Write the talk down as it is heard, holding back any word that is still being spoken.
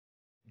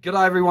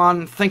G'day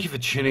everyone, thank you for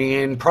tuning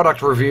in.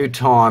 Product review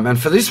time,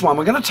 and for this one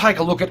we're going to take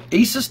a look at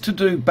EaseUS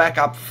ToDo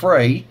Backup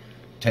Free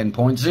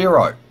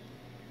 10.0.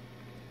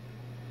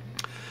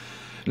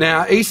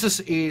 Now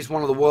EaseUS is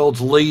one of the world's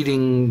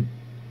leading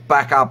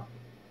backup,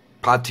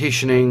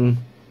 partitioning,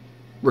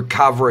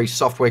 recovery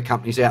software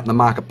companies out in the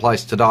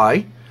marketplace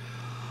today.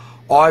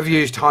 I've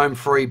used Home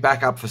Free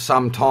Backup for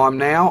some time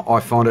now. I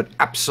find it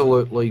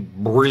absolutely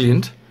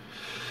brilliant.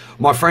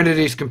 My friend at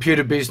his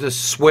computer business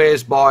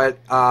swears by it,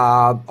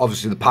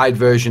 obviously the paid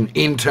version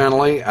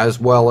internally as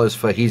well as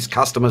for his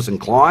customers and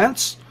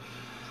clients,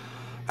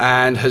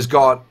 and has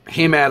got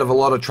him out of a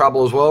lot of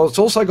trouble as well. It's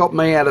also got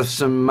me out of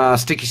some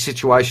sticky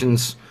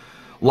situations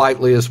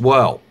lately as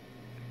well.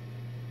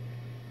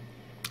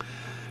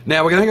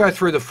 Now we're going to go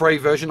through the free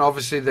version.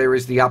 Obviously there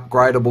is the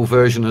upgradable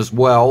version as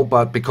well,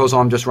 but because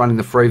I'm just running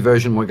the free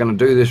version, we're going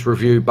to do this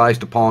review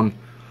based upon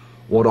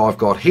what I've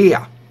got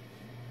here.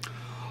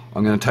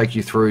 I'm going to take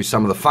you through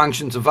some of the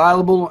functions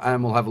available,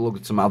 and we'll have a look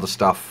at some other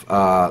stuff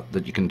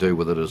that you can do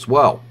with it as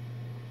well.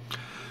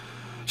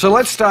 So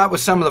let's start with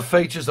some of the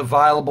features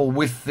available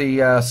with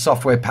the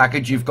software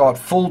package. You've got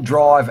full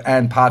drive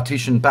and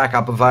partition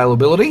backup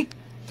availability.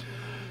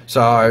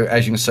 So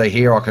as you can see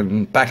here, I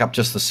can back up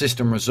just the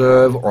system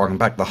reserve, or I can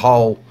back the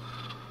whole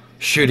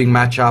shooting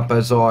match up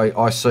as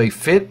I see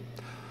fit.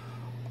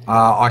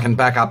 I can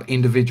back up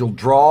individual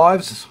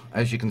drives,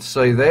 as you can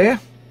see there.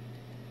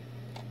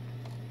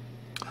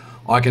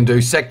 I can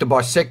do sector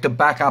by sector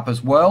backup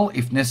as well,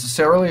 if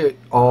necessarily,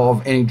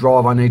 of any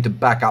drive I need to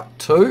back up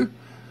to.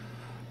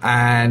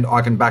 And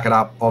I can back it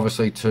up,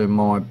 obviously, to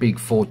my big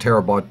 4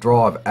 terabyte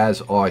drive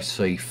as I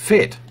see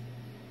fit.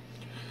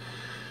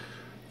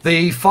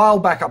 The file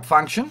backup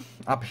function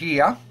up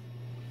here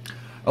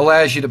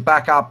allows you to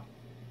back up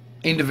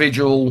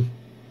individual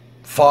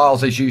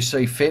files as you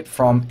see fit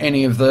from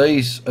any of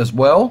these as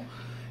well,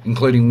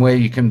 including where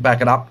you can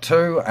back it up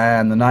to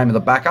and the name of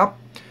the backup.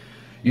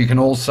 You can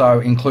also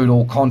include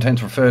all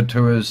contents referred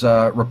to as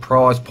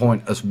reprise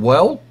point as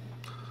well.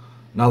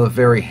 Another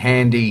very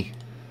handy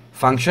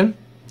function.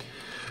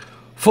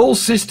 Full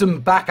system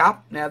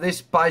backup. Now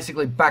this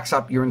basically backs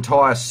up your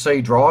entire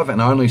C drive and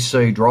only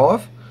C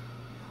drive.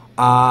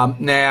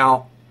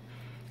 Now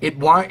it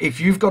won't, if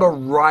you've got a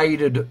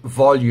RAIDed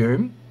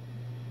volume,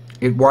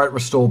 it won't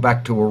restore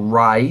back to a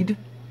RAID,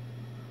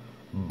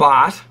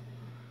 but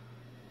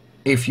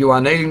if you are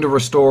needing to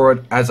restore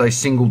it as a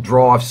single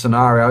drive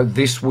scenario,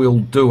 this will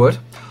do it.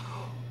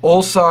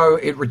 Also,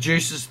 it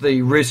reduces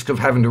the risk of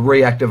having to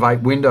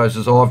reactivate Windows,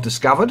 as I've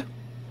discovered,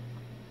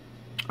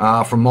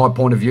 from my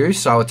point of view.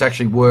 So it's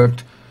actually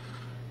worked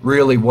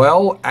really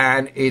well,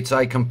 and it's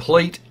a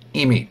complete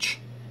image.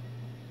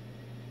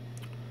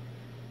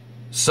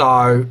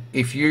 So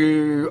if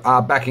you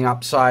are backing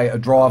up, say, a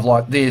drive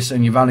like this,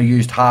 and you've only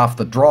used half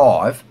the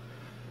drive,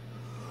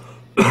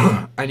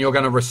 and you're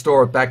going to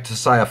restore it back to,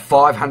 say, a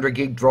 500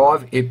 gig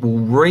drive, it will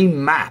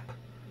remap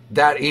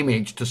that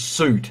image to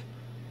suit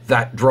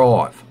that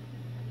drive.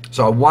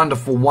 So a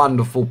wonderful,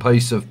 wonderful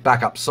piece of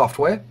backup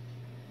software.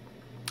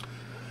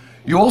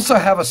 You also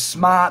have a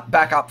smart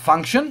backup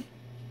function,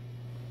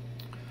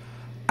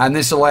 and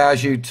this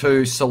allows you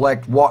to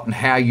select what and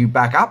how you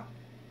back up.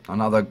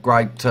 Another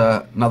great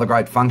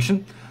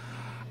function.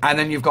 And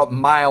then you've got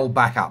mail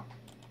backup,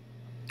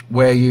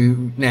 where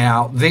you,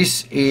 now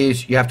this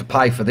is, you have to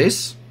pay for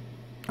this,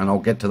 and I'll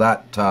get to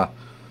that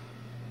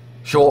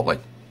shortly.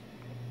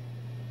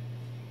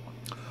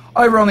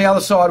 Over on the other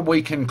side,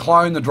 we can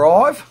clone the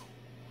drive,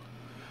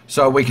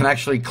 so we can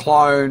actually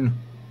clone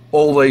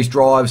all these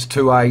drives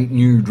to a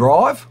new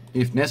drive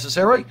if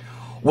necessary.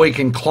 We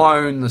can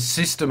clone the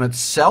system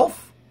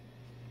itself,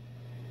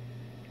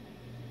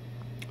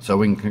 so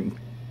we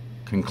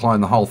can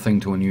clone the whole thing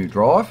to a new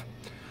drive.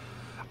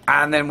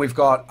 And then we've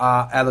got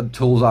other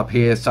tools up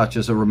here, such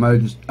as a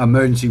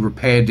emergency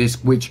repair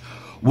disk, which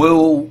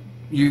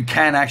you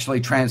can actually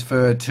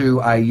transfer to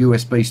a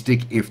USB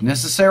stick if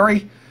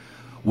necessary.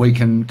 We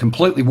can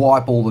completely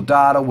wipe all the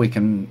data. We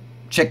can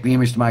check the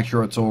image to make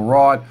sure it's all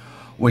right.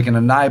 We can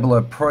enable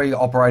a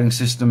pre-operating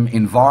system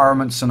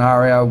environment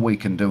scenario. We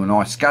can do an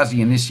iSCSI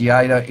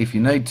initiator if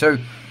you need to.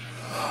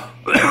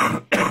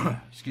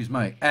 Excuse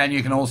me. And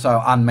you can also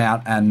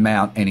unmount and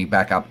mount any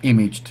backup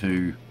image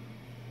to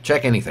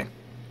check anything.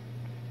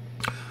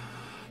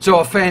 So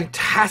a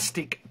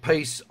fantastic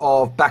piece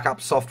of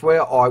backup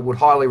software. I would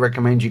highly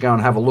recommend you go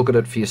and have a look at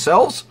it for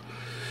yourselves.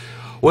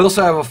 We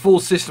also have a full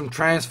system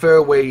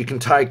transfer where you can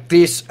take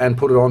this and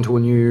put it onto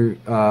a new,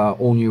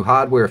 all new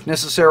hardware if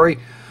necessary.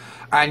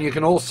 And you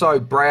can also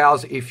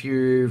browse if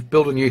you've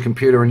built a new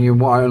computer and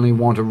you only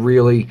want to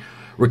really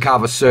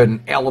recover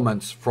certain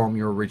elements from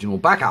your original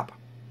backup.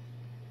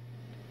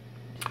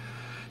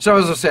 So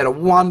as I said, a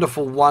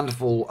wonderful,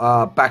 wonderful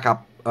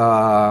backup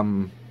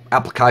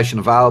application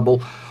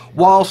available.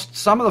 Whilst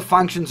some of the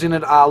functions in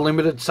it are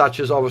limited, such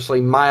as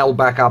obviously mail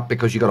backup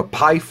because you've got to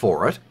pay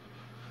for it,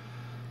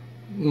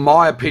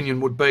 my opinion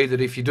would be that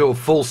if you do a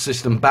full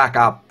system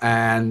backup,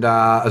 and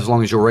as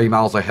long as your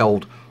emails are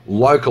held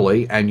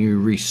locally and you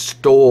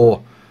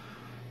restore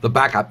the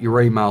backup,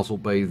 your emails will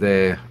be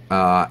there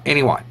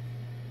anyway.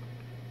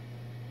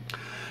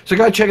 So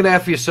go check it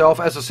out for yourself.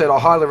 As I said, I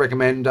highly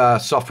recommend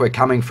software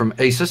coming from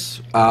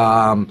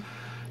EaseUS.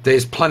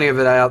 There's plenty of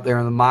it out there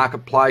in the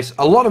marketplace.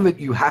 A lot of it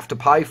you have to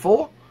pay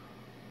for.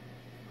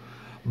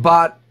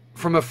 But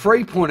from a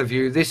free point of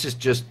view, this is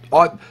just...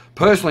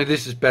 personally,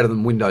 this is better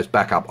than Windows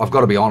Backup. I've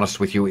got to be honest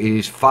with you. It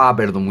is far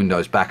better than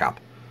Windows Backup.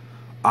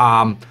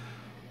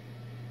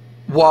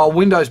 While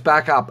Windows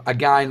Backup,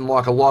 again,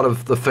 like a lot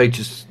of the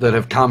features that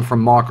have come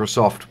from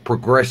Microsoft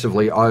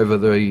progressively over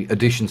the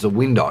editions of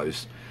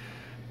Windows,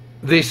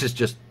 this is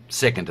just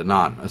second to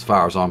none as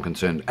far as I'm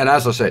concerned. And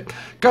as I said,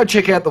 go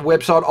check out the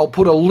website. I'll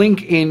put a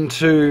link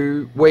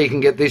into where you can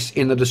get this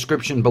in the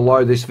description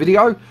below this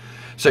video,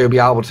 so you'll be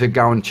able to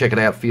go and check it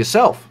out for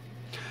yourself.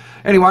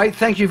 Anyway,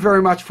 thank you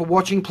very much for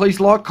watching. Please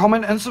like,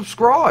 comment and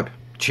subscribe.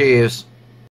 Cheers.